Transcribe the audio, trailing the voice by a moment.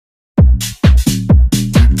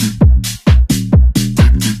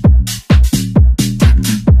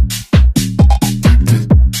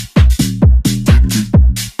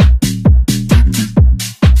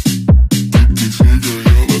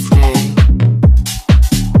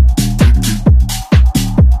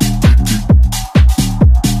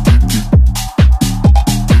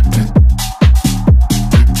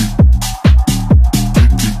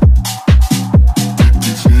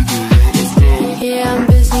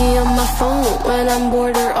phone when I'm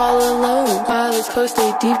bored or all alone. Eyelids closed,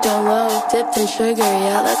 stay deep down low. Dipped in sugar,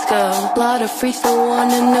 yeah, let's go. Lot of freaks don't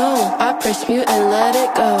wanna know. I press mute and let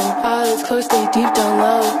it go. Eyelids closed, stay deep down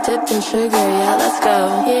low. Dipped in sugar, yeah, let's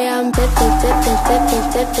go. Yeah, I'm dipping, dipping, dipping,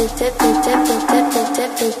 dipping, dipping, dipping, dipping,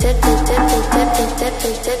 dipping, dipping,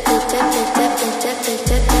 dipping, dipping, dipping,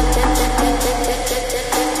 dipping,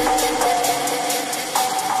 dipping, dipping,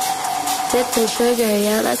 dipping, dipped in sugar,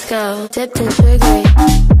 yeah, let's go. Dipped in sugar,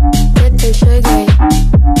 dipped in sugar,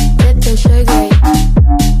 dipped in sugar,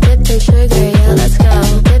 dipped in sugar, yeah, let's go.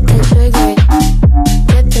 Dipped in sugar,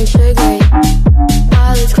 dipped in sugar.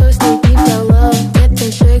 Eyelids closed, stay deep down low. Dipped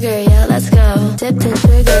in sugar, yeah, let's go. Dipped in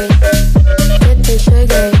sugar, dipped in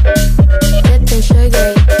sugar, dipped in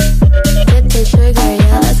sugar, dipped in sugar,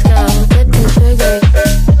 yeah, let's go. Dipped in sugar,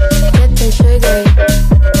 dipped in sugar.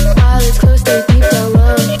 Eyelids closed, stay deep down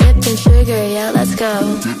low. Dipped in sugar, yeah, let's go.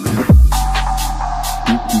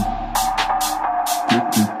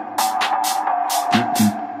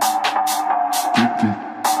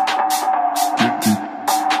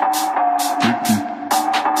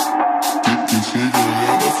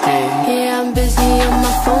 Yeah, I'm busy on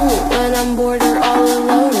my phone when I'm bored or all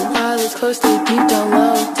alone. Eyelids closed, stay deep down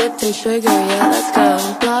low. Dipped in sugar, yeah, let's go.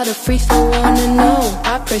 Lot of freaks don't wanna know.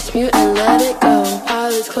 I press mute and let it go.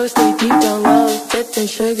 Eyelids closed, stay deep down low. Dipped in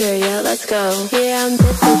sugar, yeah, let's go. Yeah, I'm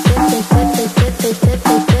dipping, dipping, dipping, dipping,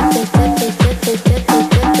 dipping, dipping, dipping, dipping, dipping,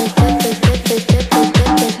 dipping, dipping, dipping, dipping, dipping, dipping, dipping,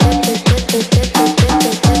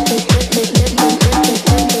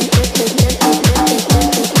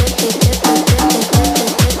 dipping,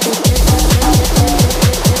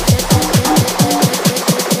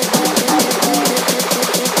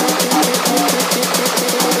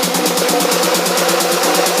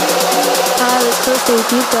 stay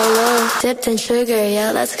deep down low. Dipped in sugar,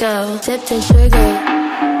 yeah, let's go. Dipped in sugar,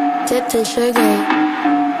 dipped in sugar,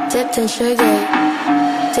 dipped in sugar,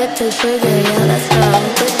 dipped in sugar, yeah, let's go.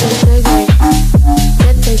 Dipped in sugar,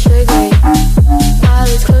 dipped in sugar.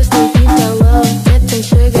 Eyelids closed, stay deep down low. Dipped in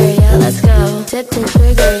sugar, yeah, let's go. Dipped in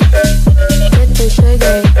sugar.